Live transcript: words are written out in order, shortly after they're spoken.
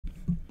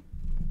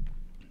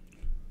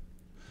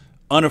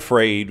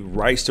unafraid,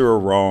 rights or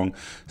wrong.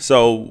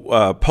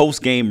 So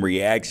post-game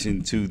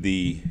reaction to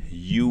the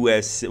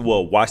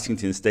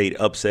Washington State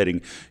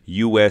upsetting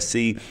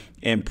USC.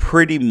 And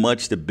pretty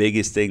much the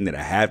biggest thing that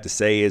I have to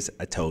say is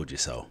I told you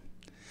so.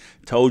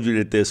 Told you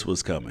that this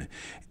was coming.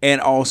 And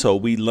also,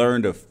 we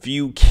learned a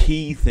few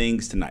key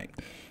things tonight.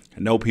 I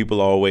know people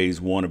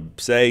always want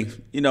to say,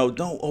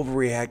 don't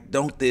overreact,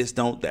 don't this,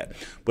 don't that.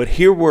 But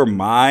here were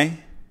my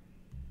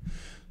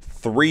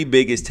 3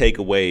 biggest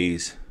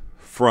takeaways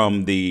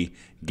from the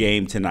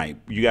game tonight.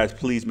 You guys,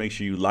 please make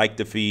sure you like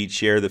the feed,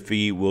 share the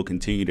feed. We'll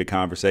continue the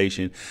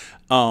conversation.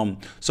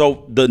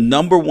 So the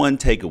number one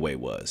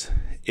takeaway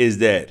is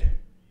that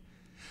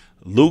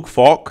Luke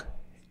Falk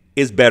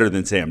is better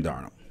than Sam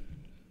Darnold.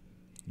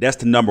 That's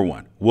the number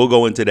one. We'll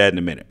go into that in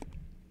a minute.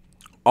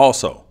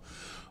 Also,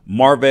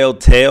 Marvell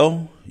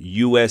Tell,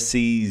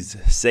 USC's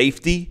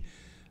safety,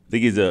 I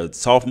think he's a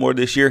sophomore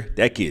this year.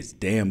 That kid's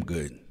damn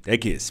good. That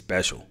kid's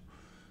special.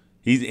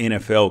 He's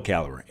NFL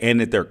caliber.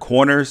 And at their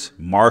corners,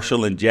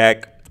 Marshall and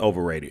Jack,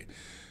 overrated.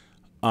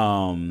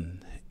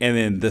 And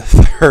then the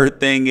third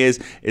thing is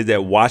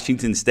that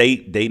Washington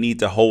State, they need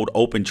to hold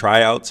open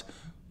tryouts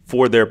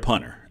for their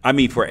punter. I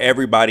mean, for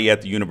everybody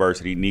at the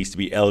university needs to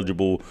be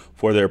eligible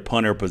for their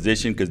punter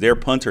position because their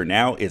punter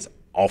now is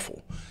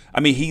awful.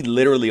 I mean, he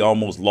literally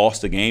almost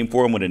lost the game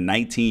for him with a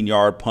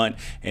 19-yard punt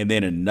and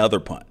then another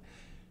punt.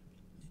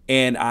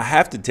 And I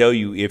have to tell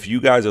you, if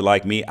you guys are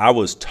like me, I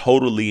was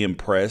totally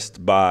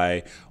impressed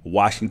by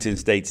Washington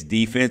State's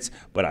defense.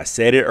 But I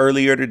said it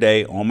earlier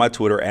today on my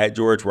Twitter, at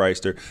George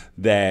Reister,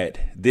 that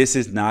this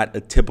is not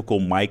a typical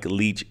Mike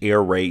Leach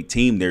air raid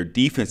team. Their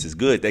defense is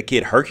good. That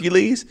kid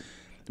Hercules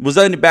was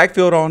in the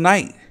backfield all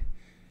night.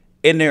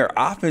 And their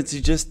offense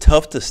is just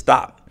tough to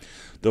stop.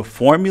 The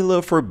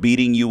formula for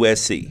beating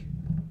USC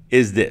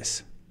is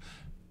this.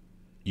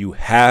 You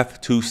have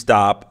to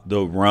stop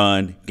the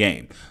run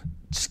game.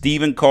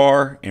 Stephen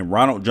Carr and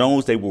Ronald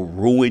Jones, they will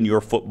ruin your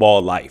football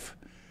life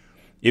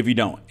if you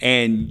don't.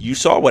 And you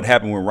saw what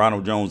happened when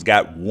Ronald Jones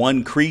got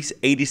one crease,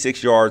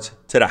 86 yards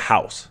to the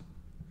house.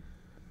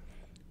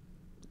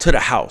 To the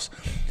house.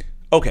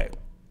 Okay.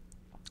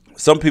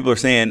 Some people are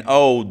saying,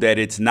 that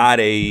it's not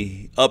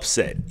a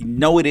upset.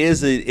 No, it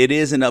is. It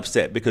is an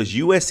upset because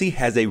USC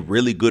has a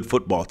really good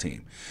football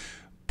team.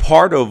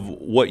 Part of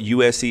what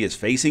USC is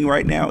facing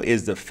right now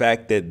is the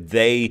fact that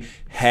they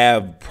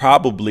have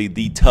probably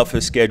the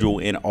toughest schedule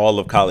in all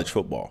of college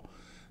football.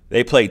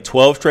 They played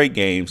 12 straight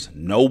games,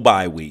 no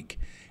bye week,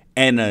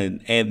 and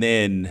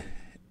then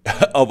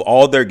of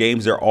all their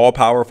games, they're all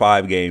Power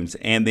 5 games,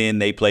 and then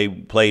they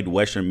played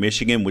Western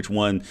Michigan, which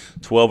won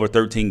 12 or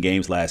 13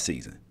 games last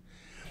season.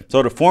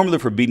 So the formula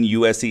for beating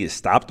USC is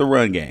stop the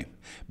run game.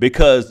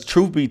 Because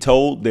truth be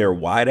told, their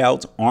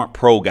wideouts aren't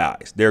pro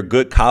guys. They're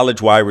good college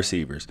wide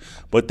receivers,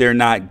 but they're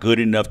not good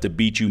enough to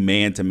beat you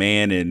man to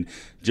man. And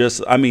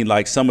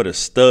like some of the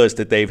studs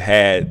that they've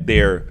had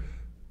there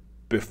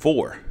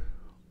before,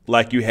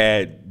 like you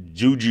had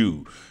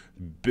Juju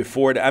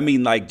before.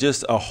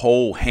 Just a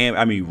whole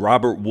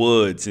Robert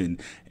Woods and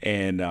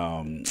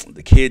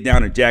the kid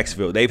down in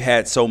Jacksonville. They've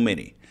had so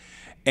many.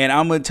 And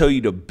I'm going to tell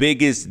you the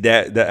biggest,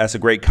 that's a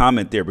great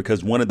comment there,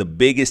 because one of the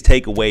biggest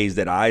takeaways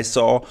that I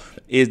saw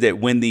is that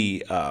when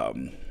the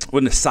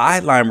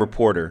sideline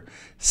reporter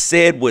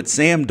said what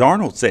Sam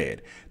Darnold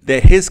said,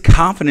 that his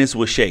confidence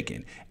was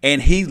shaken, and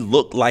he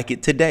looked like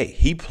it today.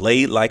 He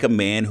played like a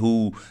man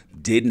who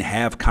didn't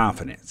have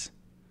confidence.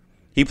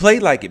 He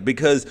played like it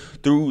because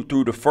through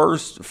the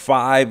first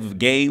 5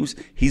 games,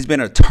 he's been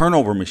a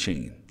turnover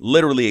machine,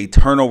 literally a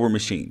turnover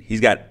machine.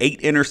 He's got 8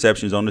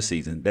 interceptions on the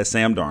season. That's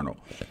Sam Darnold.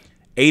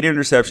 8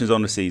 interceptions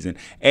on the season,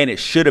 and it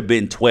should have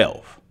been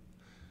 12.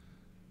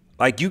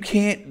 You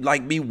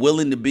can't be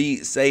willing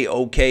to say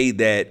okay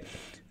that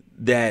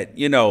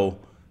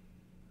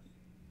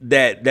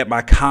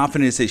my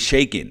confidence is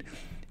shaken.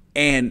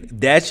 And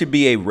that should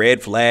be a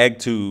red flag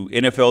to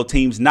NFL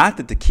teams. Not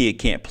that the kid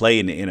can't play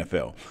in the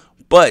NFL,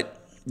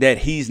 but that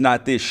he's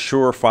not this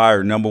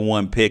surefire number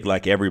 1 pick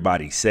like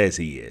everybody says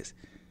he is.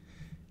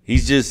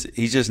 He's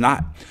just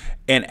not.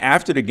 And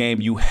after the game,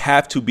 you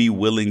have to be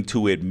willing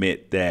to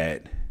admit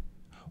that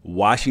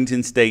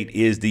Washington State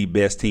is the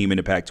best team in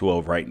the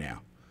Pac-12 right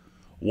now.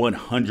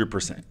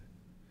 100%.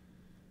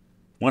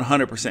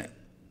 100%.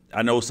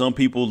 I know some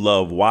people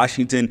love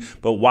Washington,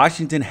 but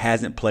Washington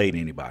hasn't played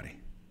anybody.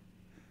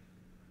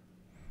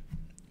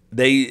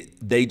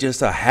 They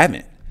just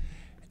haven't.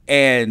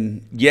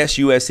 And yes,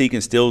 USC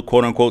can still,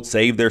 quote unquote,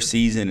 save their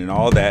season and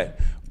all that.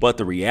 But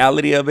the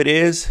reality of it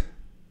is,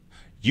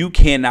 you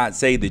cannot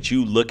say that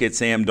you look at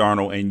Sam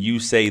Darnold and you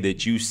say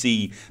that you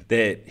see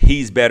that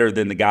he's better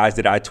than the guys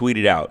that I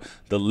tweeted out,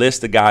 the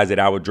list of guys that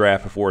I would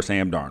draft before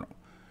Sam Darnold.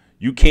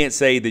 You can't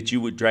say that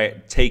you would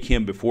take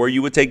him before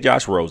you would take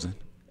Josh Rosen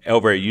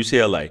over at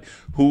UCLA,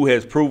 who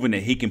has proven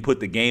that he can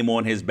put the game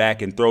on his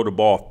back and throw the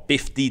ball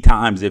 50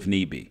 times if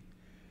need be.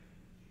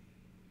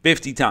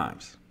 50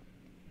 times.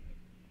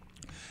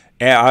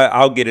 And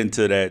I'll get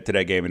into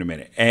that game in a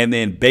minute. And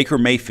then Baker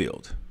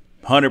Mayfield,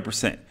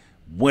 100%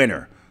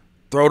 winner.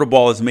 Throw the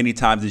ball as many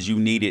times as you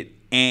need it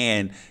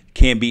and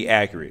can be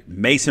accurate.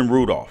 Mason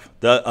Rudolph.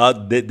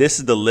 This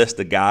is the list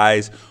of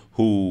guys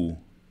who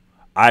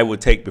I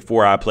would take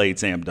before I drafted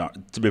Sam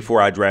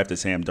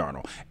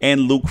Darnold,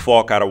 and Luke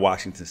Falk out of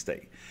Washington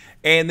State.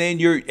 And then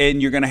you're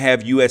going to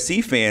have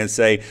USC fans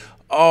say,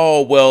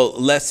 "Oh, well,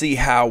 let's see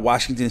how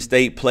Washington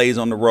State plays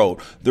on the road."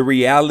 The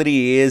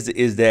reality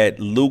is that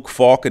Luke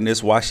Falk and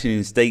this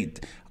Washington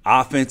State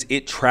offense,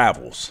 it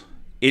travels.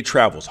 It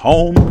travels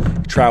home,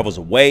 it travels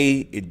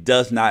away. It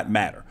does not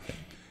matter.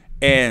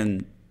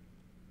 And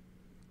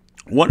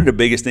one of the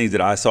biggest things that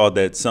I saw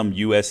that some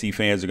USC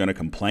fans are going to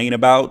complain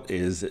about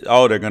is,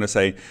 they're going to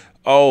say,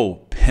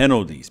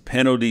 penalties.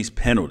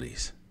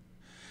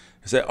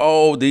 They say,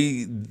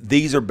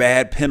 these are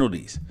bad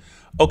penalties.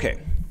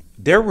 Okay,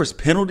 there was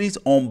penalties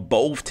on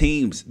both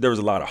teams. There was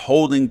a lot of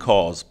holding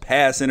calls,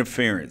 pass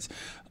interference.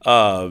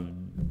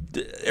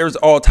 There's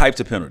all types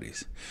of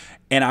penalties.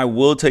 And I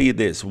will tell you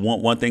this,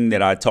 one thing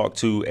that I talked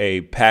to a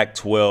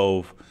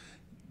Pac-12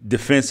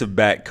 defensive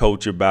back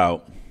coach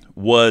about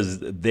was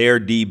their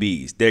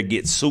DBs. They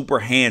get super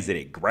handsy.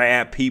 They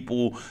grab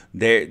people.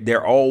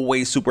 They're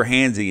always super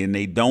handsy, and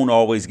they don't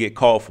always get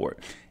called for it.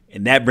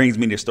 And that brings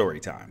me to story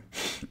time.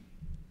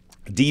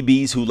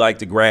 DBs who like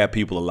to grab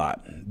people a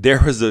lot.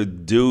 There was a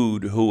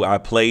dude who I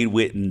played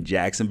with in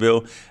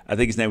Jacksonville. I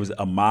think his name was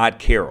Ahmad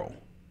Carroll.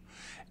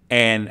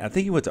 And I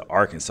think he went to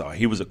Arkansas.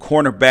 He was a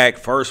cornerback,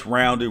 first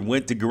rounder,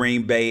 went to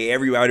Green Bay.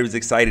 Everybody was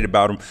excited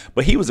about him.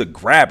 But he was a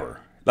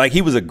grabber.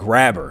 He was a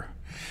grabber.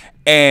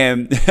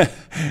 And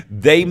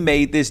they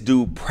made this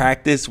dude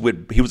practice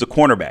with – he was a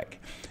cornerback.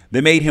 They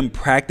made him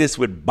practice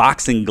with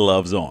boxing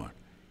gloves on.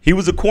 He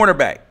was a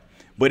cornerback,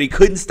 but he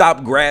couldn't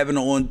stop grabbing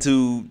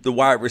onto the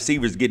wide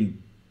receivers,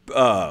 getting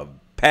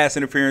pass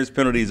interference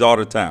penalties all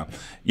the time.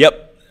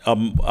 Yep,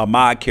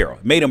 Ahmad Carroll.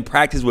 Made him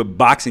practice with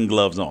boxing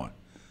gloves on.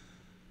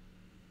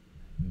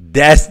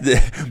 Do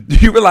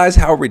you realize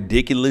how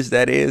ridiculous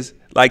that is?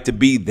 To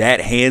be that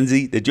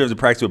handsy that you have to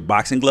practice with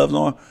boxing gloves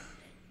on?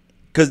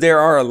 Because there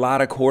are a lot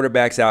of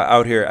quarterbacks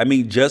out here. I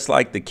mean, just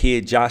like the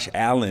kid Josh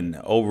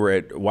Allen over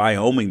at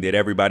Wyoming that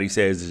everybody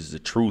says is the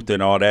truth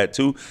and all that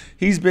too.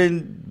 He's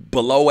been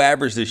below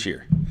average this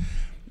year.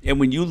 And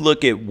when you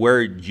look at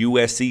where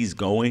USC is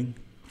going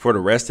for the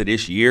rest of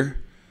this year,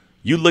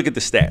 you look at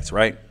the stats,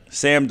 right?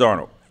 Sam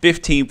Darnold,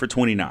 15 for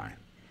 29.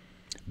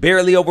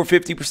 Barely over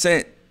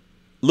 50%.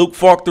 Luke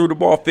Falk threw the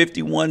ball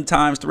 51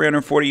 times,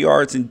 340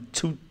 yards, and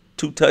two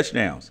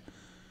touchdowns.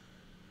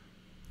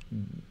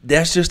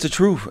 That's just the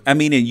truth. I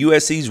mean, in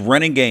USC's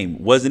running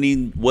game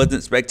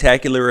wasn't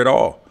spectacular at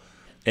all.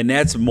 And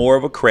that's more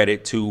of a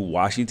credit to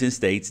Washington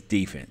State's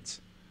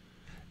defense.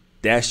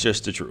 That's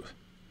just the truth.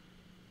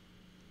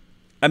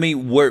 I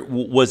mean,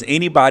 was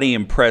anybody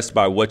impressed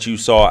by what you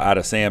saw out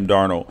of Sam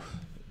Darnold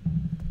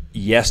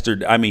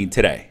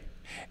today?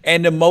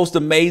 And the most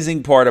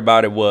amazing part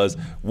about it was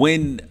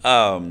when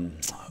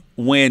Vons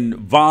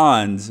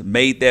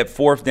made that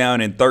 4th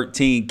down and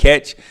 13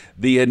 catch,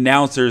 the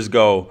announcers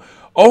go,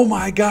 "Oh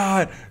my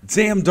God,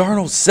 Sam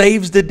Darnold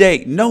saves the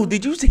day." No,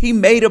 did you see he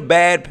made a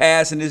bad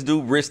pass and this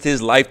dude risked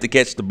his life to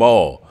catch the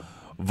ball?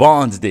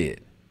 Vons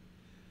did.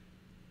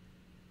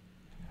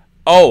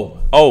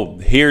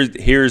 Here's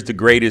the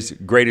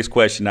greatest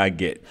question I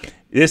get.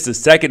 This is the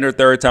second or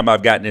third time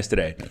I've gotten this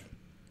today.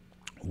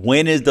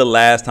 When is the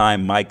last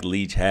time Mike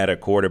Leach had a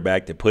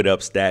quarterback to put up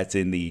stats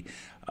in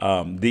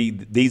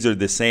these are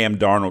the Sam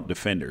Darnold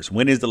defenders.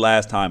 When is the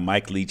last time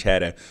Mike Leach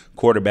had a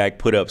quarterback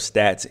put up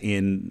stats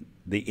in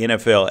the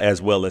NFL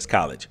as well as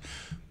college?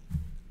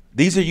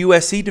 These are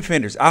USC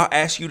defenders. I'll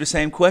ask you the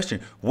same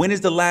question. When is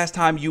the last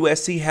time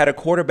USC had a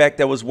quarterback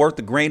that was worth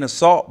a grain of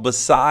salt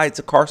besides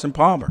Carson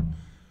Palmer?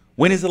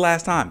 When is the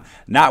last time?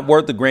 Not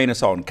worth a grain of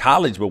salt in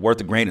college, but worth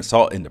a grain of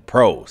salt in the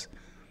pros.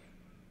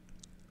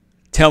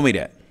 Tell me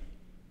that.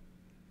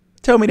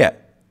 Tell me that.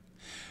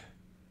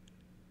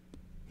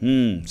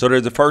 So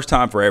there's a first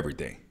time for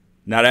everything.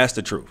 Now, that's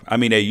the truth. I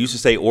mean, they used to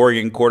say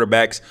Oregon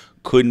quarterbacks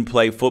couldn't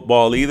play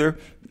football either.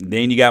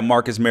 Then you got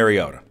Marcus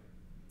Mariota.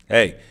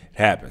 Hey, it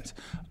happens.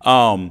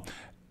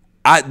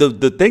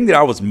 The thing that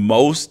I was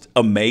most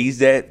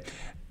amazed at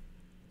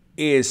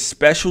is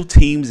special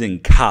teams in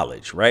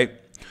college, right?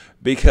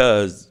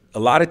 Because a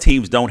lot of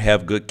teams don't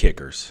have good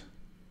kickers.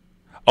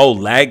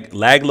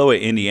 Laglow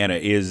at Indiana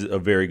is a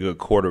very good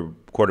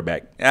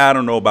quarterback. I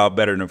don't know about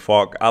better than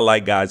Falk. I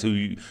like guys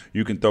who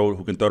can throw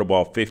the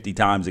ball 50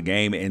 times a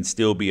game and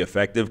still be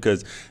effective,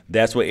 because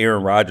that's what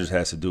Aaron Rodgers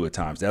has to do at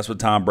times. That's what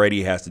Tom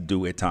Brady has to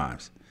do at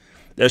times.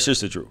 That's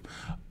just the truth.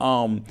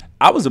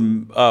 I was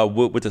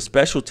with the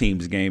special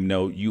teams game,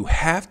 though. You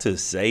have to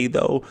say,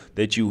 though,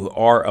 that you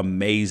are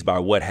amazed by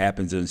what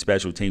happens in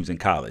special teams in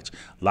college.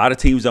 A lot of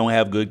teams don't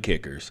have good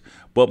kickers.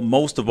 But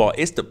most of all,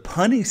 it's the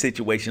punting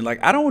situation.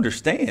 I don't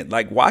understand.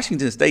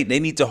 Washington State, they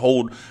need to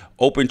hold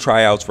open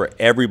tryouts for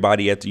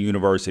everybody at the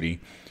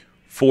university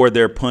for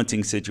their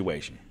punting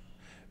situation,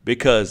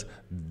 because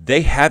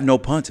they have no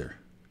punter.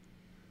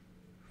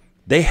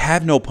 They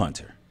have no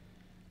punter.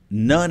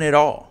 None at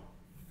all.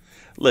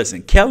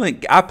 Listen,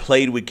 I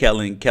played with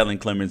Kellen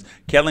Clemens.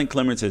 Kellen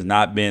Clemens has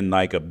not been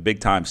a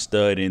big-time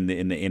stud in the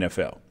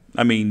NFL.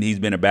 I mean, he's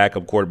been a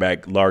backup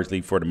quarterback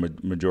largely for the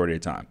majority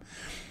of the time.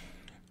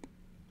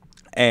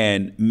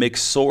 And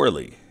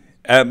McSorley,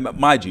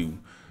 mind you,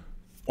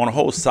 on a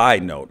whole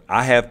side note,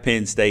 I have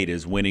Penn State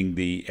as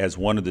as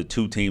one of the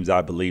two teams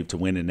I believe to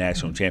win the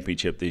national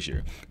championship this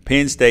year.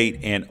 Penn State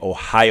and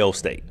Ohio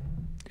State.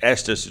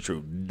 That's just the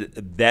truth.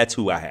 That's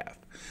who I have.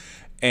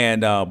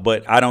 And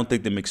but I don't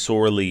think that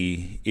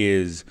McSorley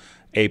is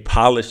a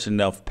polished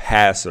enough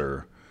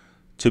passer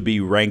to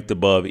be ranked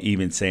above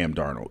even Sam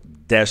Darnold.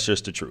 That's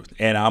just the truth.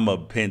 And I'm a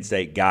Penn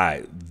State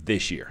guy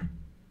this year.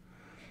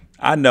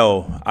 I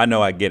know,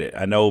 I get it.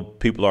 I know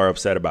people are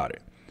upset about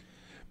it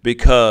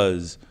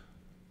because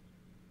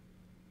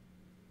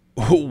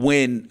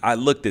when I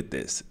looked at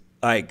this,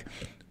 like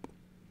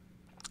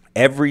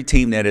every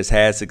team that has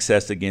had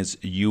success against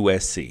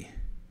USC,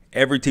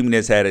 every team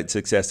that's had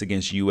success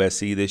against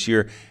USC this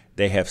year,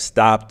 they have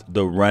stopped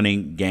the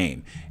running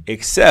game.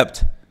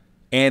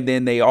 And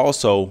then they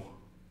also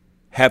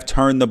have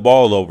turned the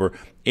ball over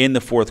in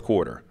the fourth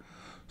quarter.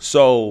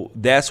 So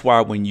that's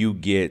why when you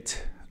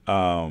get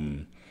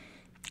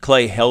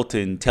Clay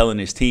Helton telling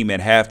his team at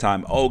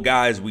halftime, oh,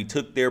 guys, we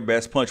took their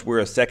best punch. We're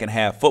a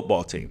second-half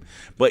football team.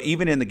 But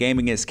even in the game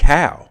against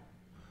Cal,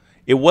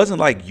 it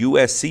wasn't like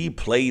USC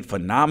played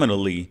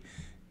phenomenally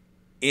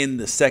in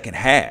the second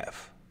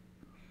half.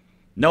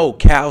 No,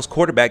 Cal's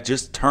quarterback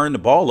just turned the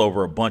ball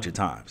over a bunch of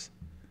times.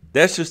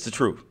 That's just the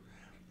truth.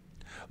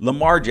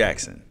 Lamar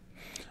Jackson.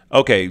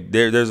 Okay,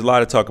 there's a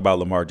lot of talk about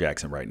Lamar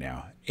Jackson right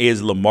now.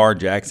 Is Lamar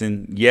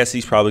Jackson, yes,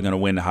 he's probably going to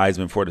win the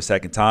Heisman for the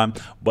second time,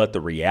 but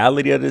the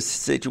reality of this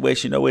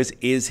situation, though,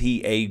 is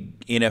he a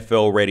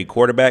NFL-ready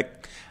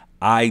quarterback?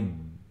 I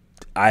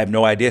have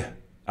no idea.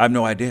 I have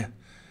no idea.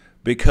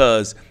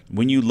 Because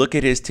when you look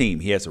at his team,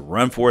 he has to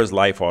run for his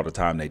life all the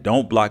time. They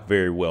don't block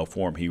very well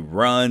for him. He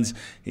runs.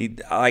 He's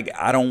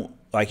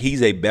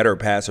a better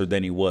passer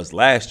than he was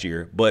last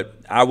year, but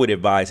I would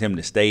advise him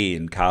to stay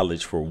in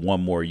college for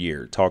one more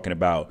year, talking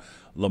about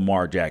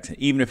Lamar Jackson.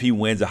 Even if he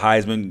wins a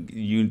Heisman,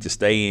 you need to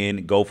stay in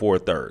and go for a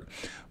third.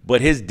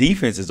 But his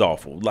defense is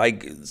awful.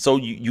 So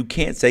you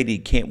can't say that he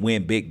can't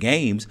win big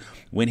games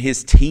when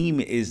his team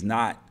is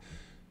not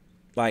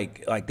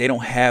like they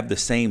don't have the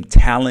same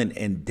talent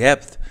and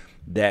depth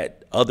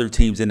that other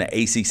teams in the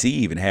ACC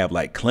even have,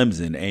 like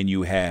Clemson, and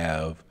you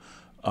have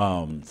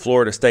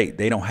Florida State.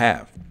 They don't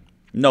have.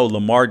 No,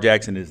 Lamar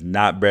Jackson is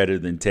not better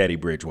than Teddy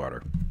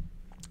Bridgewater.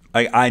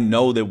 I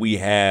know that we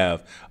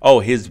have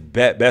his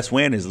best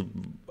win is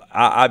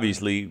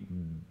obviously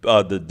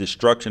the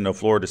destruction of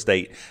Florida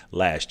State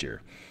last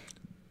year.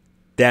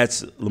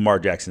 That's Lamar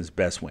Jackson's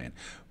best win.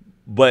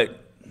 But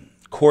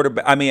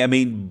quarterback,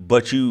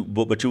 but you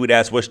would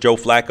ask, what's Joe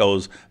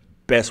Flacco's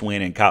best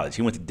win in college?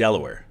 He went to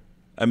Delaware.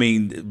 I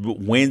mean,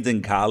 wins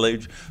in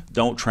college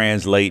don't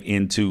translate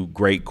into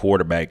great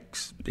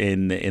quarterbacks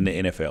in the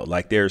NFL.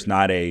 Like, there's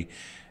not a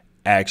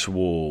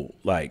actual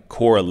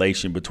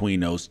correlation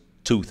between those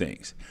two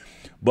things.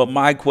 But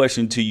my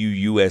question to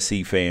you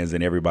USC fans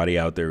and everybody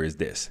out there is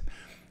this.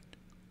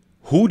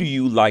 Who do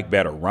you like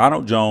better,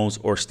 Ronald Jones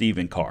or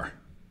Stephen Carr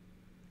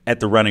at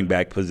the running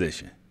back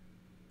position?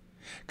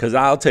 Because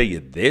I'll tell you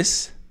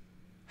this,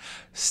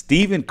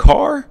 Stephen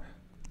Carr,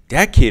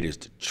 that kid is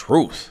the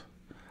truth.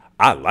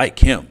 I like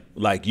him.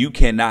 Like, you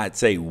cannot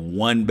say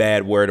one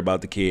bad word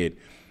about the kid,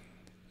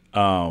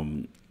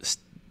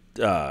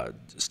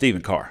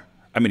 Stephen Carr.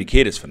 I mean, the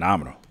kid is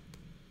phenomenal.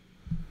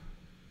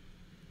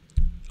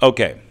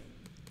 Okay.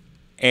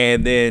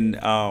 And then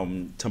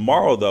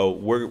tomorrow, though,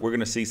 we're going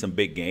to see some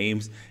big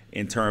games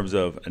in terms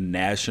of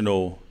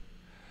national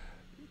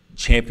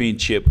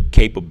championship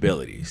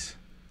capabilities.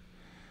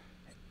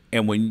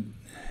 And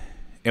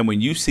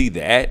when you see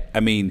that, I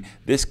mean,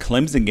 this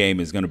Clemson game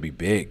is going to be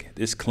big.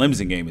 This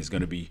Clemson game is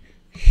going to be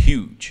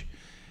huge,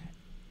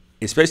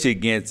 especially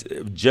against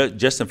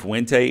Justin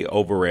Fuente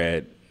over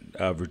at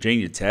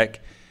Virginia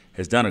Tech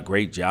has done a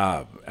great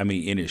job,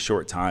 in his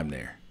short time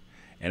there.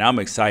 And I'm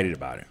excited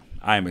about it.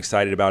 I am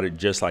excited about it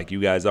just like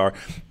you guys are.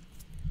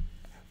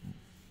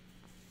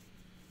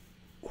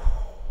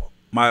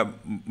 My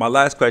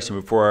last question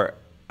before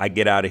I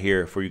get out of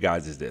here for you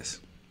guys is this.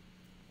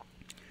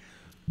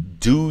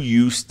 Do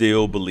you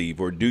still believe,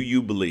 or do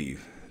you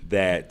believe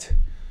that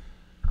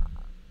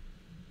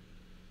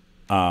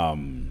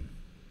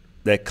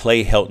that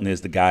Clay Helton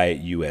is the guy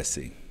at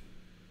USC?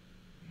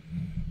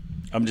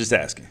 I'm just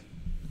asking.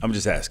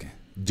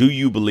 Do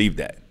you believe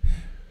that?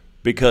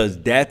 Because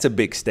that's a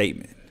big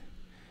statement.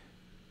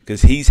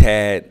 Because he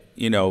had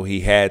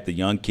the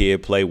young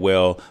kid play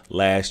well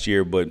last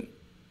year, but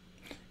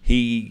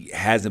he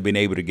hasn't been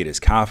able to get his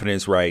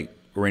confidence right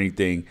or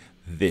anything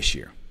this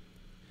year.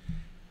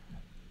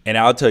 And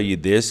I'll tell you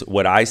this,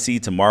 what I see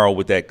tomorrow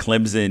with that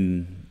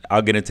Clemson,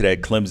 I'll get into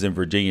that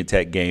Clemson-Virginia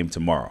Tech game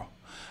tomorrow.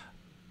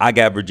 I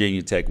got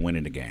Virginia Tech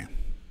winning the game.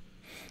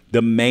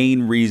 The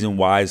main reason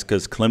why is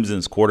because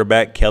Clemson's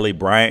quarterback, Kelly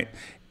Bryant,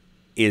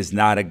 is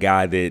not a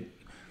guy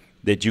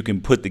that you can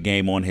put the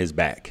game on his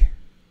back.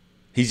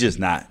 He's just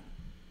not.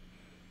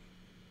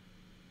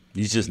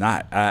 He's just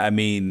not.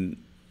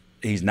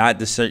 He's not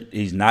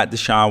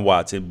Deshaun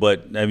Watson,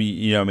 but I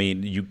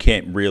mean, you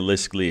can't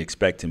realistically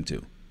expect him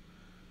to.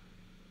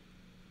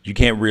 You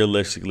can't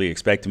realistically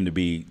expect him to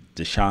be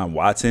Deshaun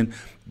Watson,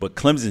 but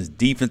Clemson's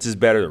defense is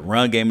better. The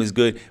run game is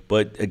good,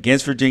 but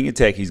against Virginia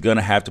Tech, he's going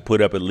to have to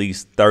put up at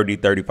least 30,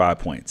 35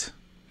 points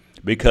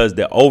because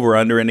the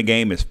over-under in the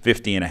game is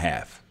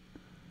 50.5.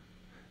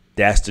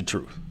 That's the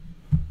truth.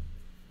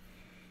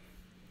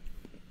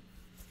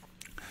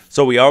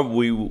 So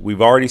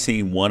we've already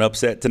seen one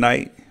upset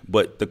tonight,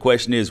 but the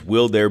question is,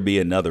 will there be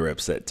another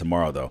upset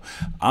tomorrow, though?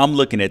 I'm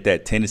looking at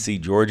that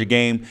Tennessee-Georgia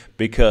game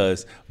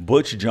because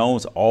Butch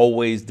Jones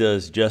always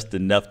does just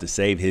enough to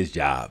save his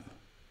job.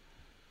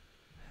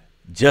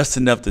 Just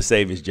enough to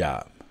save his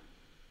job.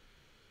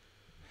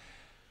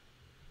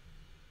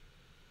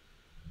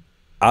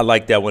 I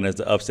like that one as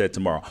the upset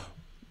tomorrow.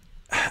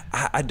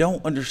 I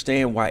don't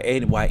understand why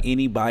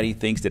anybody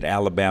thinks that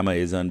Alabama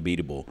is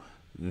unbeatable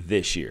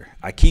this year.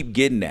 I keep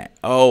getting that.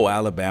 Oh,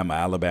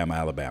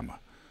 Alabama.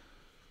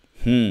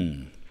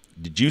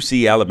 Did you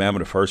see Alabama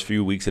the first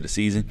few weeks of the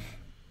season?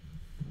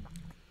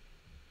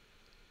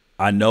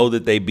 I know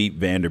that they beat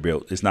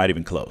Vanderbilt. It's not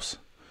even close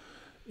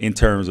in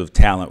terms of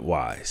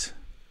talent-wise.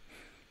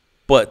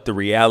 But the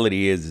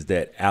reality is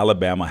that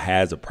Alabama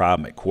has a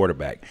problem at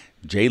quarterback.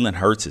 Jalen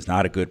Hurts is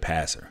not a good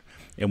passer.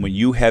 And when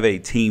you have a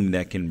team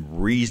that can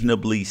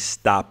reasonably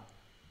stop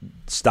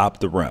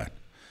the run,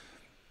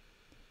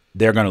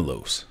 they're going to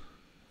lose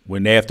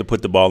when they have to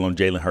put the ball on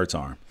Jalen Hurts'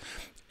 arm.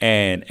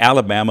 And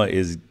Alabama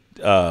is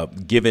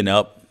giving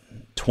up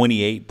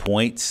 28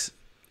 points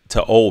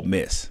to Ole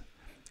Miss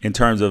in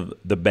terms of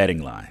the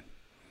betting line.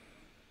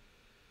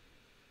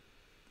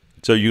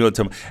 So you're going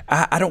to tell me,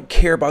 I don't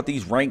care about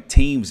these ranked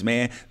teams,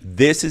 man.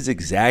 This is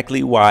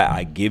exactly why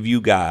I give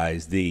you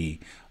guys the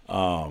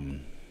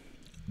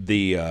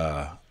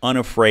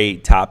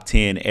unafraid top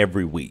 10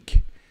 every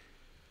week.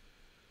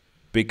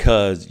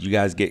 Because you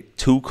guys get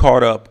too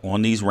caught up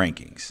on these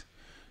rankings.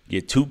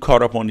 Get too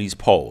caught up on these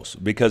polls.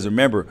 Because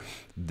remember,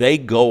 they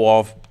go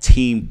off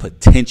team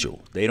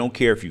potential. They don't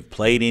care if you've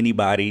played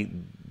anybody.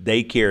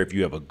 They care if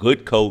you have a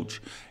good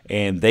coach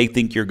and they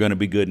think you're going to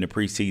be good in the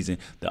preseason.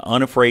 The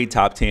Unafraid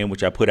Top 10,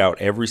 which I put out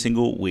every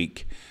single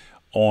week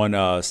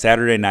on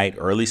Saturday night,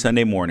 early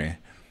Sunday morning,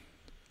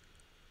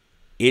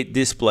 it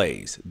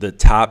displays the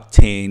top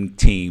 10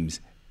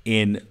 teams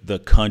in the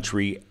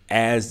country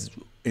as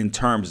in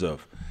terms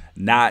of,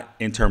 not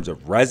in terms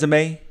of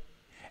resume,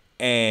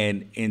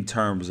 and in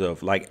terms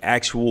of like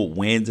actual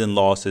wins and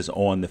losses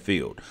on the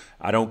field.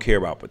 I don't care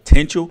about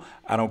potential.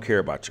 I don't care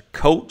about your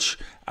coach.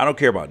 I don't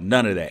care about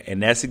none of that.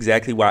 And that's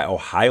exactly why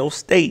Ohio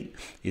State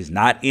is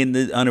not in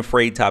the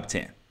Unafraid top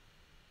 10.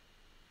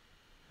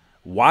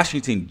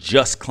 Washington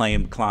just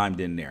climbed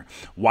in there.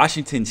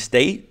 Washington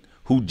State,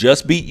 who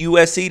just beat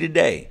USC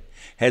today,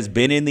 has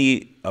been in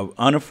the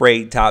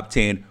Unafraid top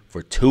 10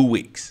 for 2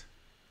 weeks.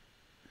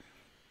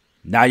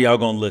 Now y'all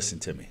going to listen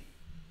to me.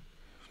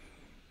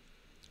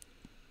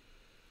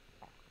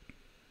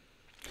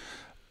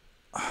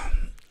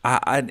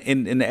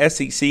 In the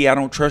SEC, I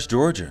don't trust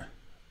Georgia.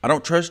 I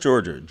don't trust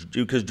Georgia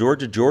because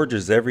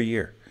Georgia's every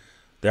year.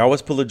 They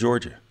always pull a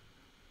Georgia.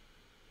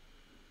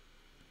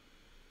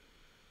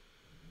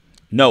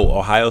 No,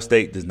 Ohio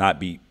State does not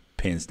beat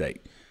Penn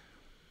State.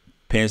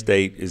 Penn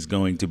State is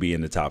going to be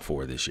in the top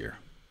 4 this year.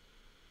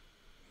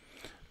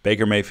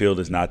 Baker Mayfield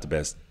is not the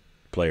best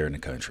player in the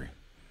country.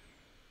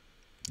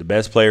 The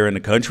best player in the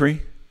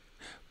country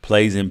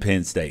plays in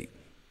Penn State.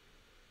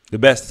 The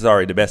best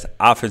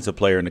offensive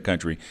player in the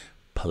country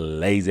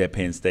plays at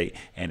Penn State,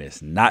 and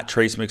it's not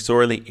Trace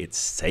McSorley, it's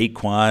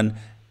Saquon,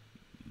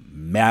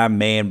 my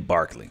man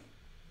Barkley.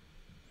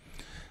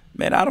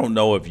 Man, I don't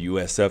know if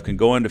USF can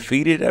go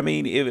undefeated. I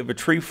mean, if a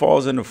tree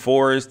falls in the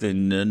forest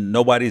and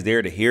nobody's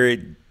there to hear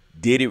it,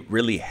 did it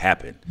really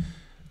happen?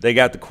 They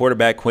got the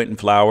quarterback, Quentin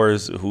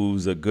Flowers,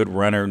 who's a good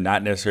runner,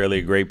 not necessarily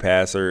a great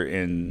passer,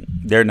 and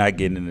they're not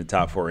getting in the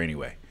top 4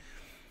 anyway.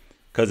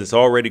 Because it's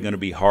already going to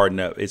be hard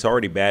enough. It's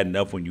already bad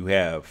enough when you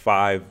have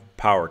 5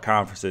 power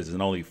conferences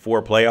and only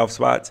 4 playoff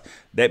spots.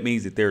 That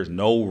means that there's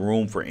no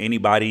room for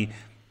anybody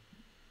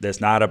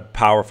that's not a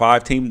Power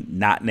 5 team,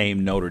 not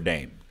named Notre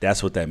Dame.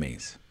 That's what that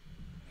means.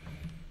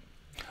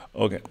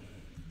 Okay.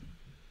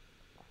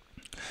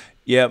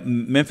 Yeah,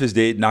 Memphis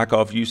did knock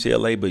off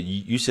UCLA, but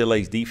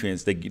UCLA's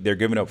defense, they're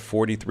giving up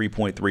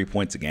 43.3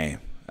 points a game.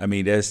 I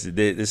mean,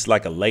 it's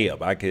like a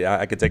layup.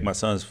 I could take my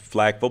son's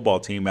flag football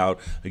team out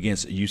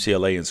against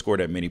UCLA and score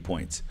that many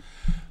points.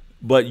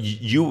 But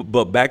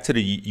back to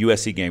the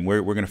USC game.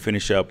 We're going to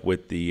finish up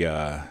with the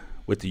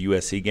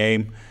USC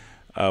game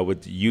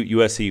with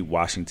USC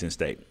Washington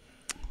State.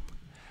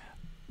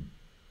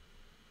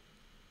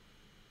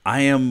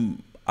 I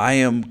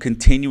am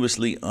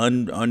continuously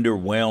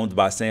underwhelmed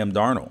by Sam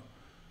Darnold.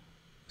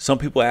 Some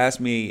people ask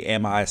me,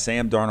 am I a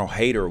Sam Darnold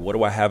hater? What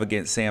do I have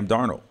against Sam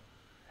Darnold?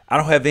 I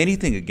don't have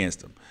anything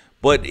against him.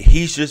 But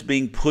he's just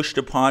being pushed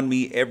upon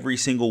me every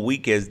single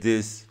week as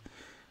this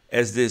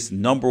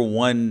number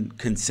 1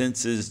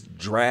 consensus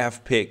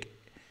draft pick.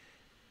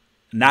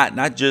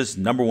 Not just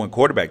number one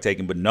quarterback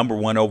taken, but number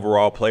one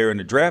overall player in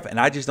the draft, and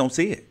I just don't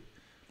see it.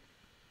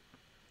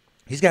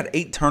 He's got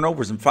 8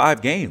 turnovers in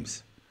 5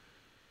 games.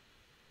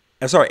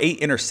 8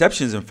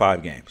 interceptions in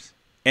 5 games.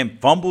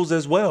 And fumbles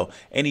as well.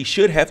 And he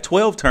should have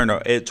 12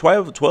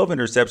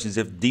 interceptions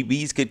if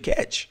DBs could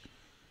catch.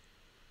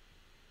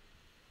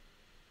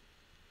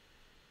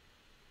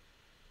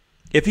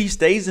 If he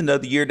stays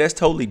another year, that's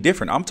totally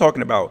different. I'm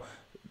talking about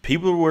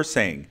people who are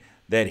saying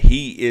that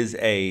he is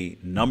he's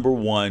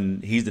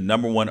the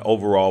number one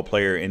overall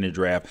player in the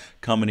draft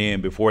coming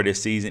in before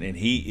this season, and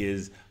he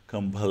is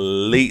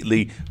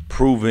completely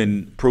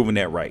proven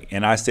that right.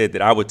 And I said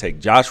that I would take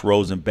Josh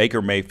Rosen,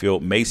 Baker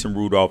Mayfield, Mason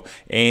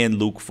Rudolph, and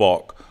Luke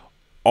Falk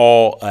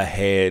all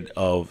ahead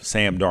of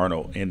Sam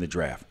Darnold in the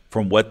draft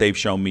from what they've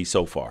shown me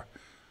so far.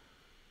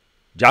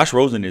 Josh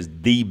Rosen is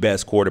the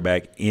best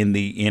quarterback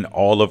in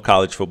all of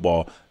college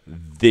football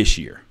this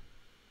year.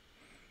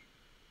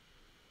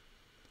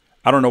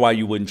 I don't know why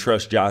you wouldn't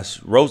trust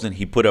Josh Rosen.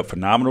 He put up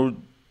phenomenal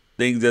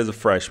things as a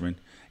freshman,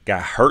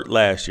 got hurt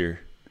last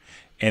year,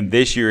 and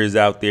this year is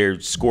out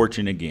there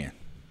scorching again.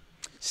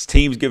 His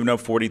team's giving up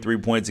 43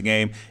 points a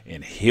game,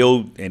 and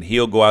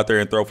he'll go out there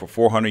and throw for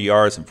 400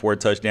 yards and 4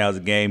 touchdowns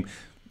a game,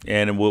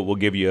 and we'll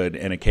give you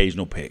an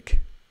occasional pick.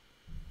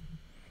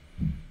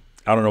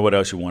 I don't know what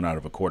else you want out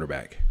of a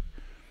quarterback.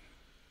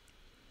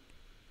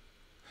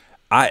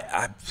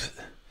 I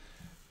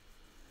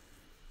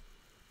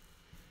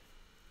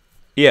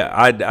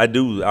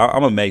do.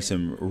 I'm a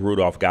Mason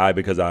Rudolph guy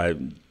because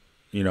I'm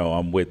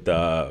with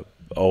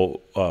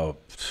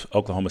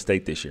Oklahoma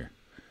State this year.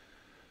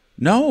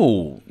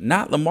 No,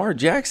 not Lamar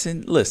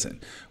Jackson. Listen,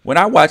 when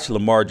I watch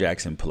Lamar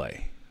Jackson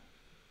play,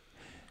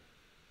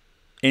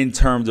 in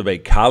terms of a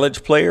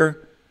college player,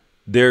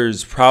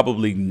 there's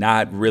probably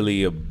not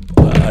really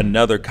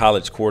another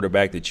college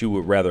quarterback that you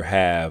would rather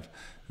have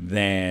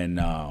than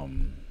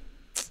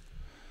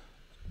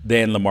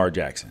Lamar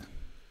Jackson.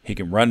 He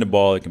can run the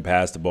ball, he can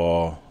pass the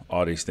ball,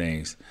 all these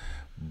things.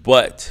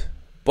 But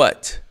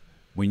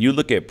when you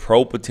look at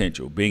pro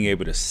potential, being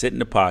able to sit in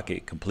the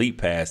pocket, complete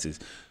passes,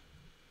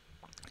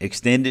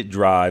 extended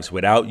drives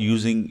without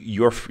using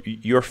your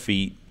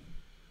feet,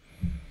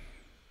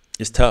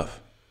 it's tough.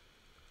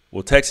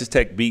 Will Texas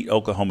Tech beat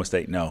Oklahoma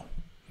State? No.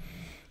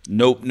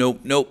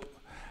 Nope.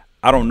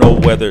 I don't know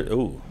whether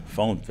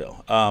phone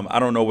fell. I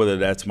don't know whether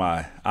that's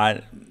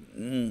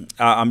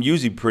I'm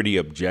usually pretty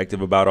objective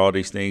about all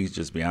these things,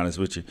 just to be honest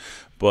with you.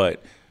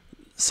 But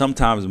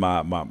sometimes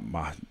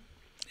my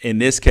in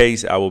this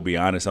case, I will be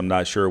honest, I'm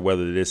not sure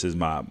whether this is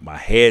my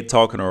head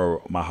talking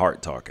or my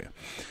heart talking.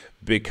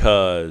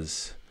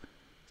 Because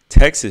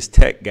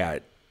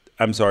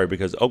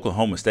because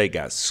Oklahoma State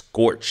got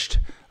scorched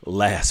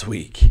last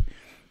week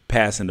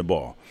passing the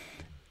ball.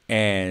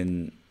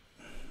 And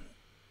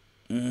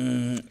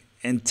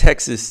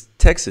Texas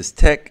Tech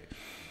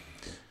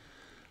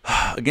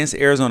against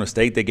Arizona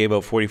State, they gave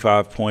up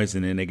 45 points,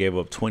 and then they gave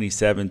up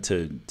 27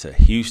 to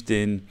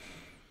Houston.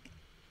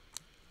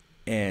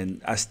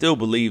 And I still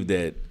believe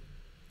that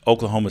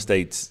Oklahoma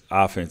State's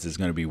offense is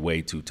going to be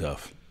way too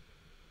tough.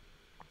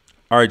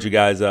 All right, you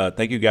guys.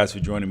 Thank you guys for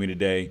joining me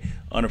today.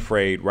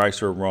 Unafraid,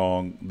 right or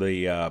wrong,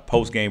 the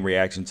post-game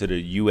reaction to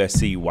the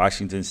USC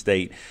Washington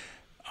State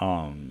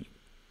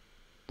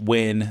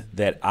win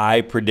that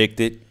I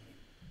predicted.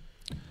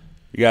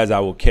 You guys, I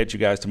will catch you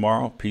guys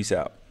tomorrow. Peace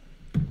out.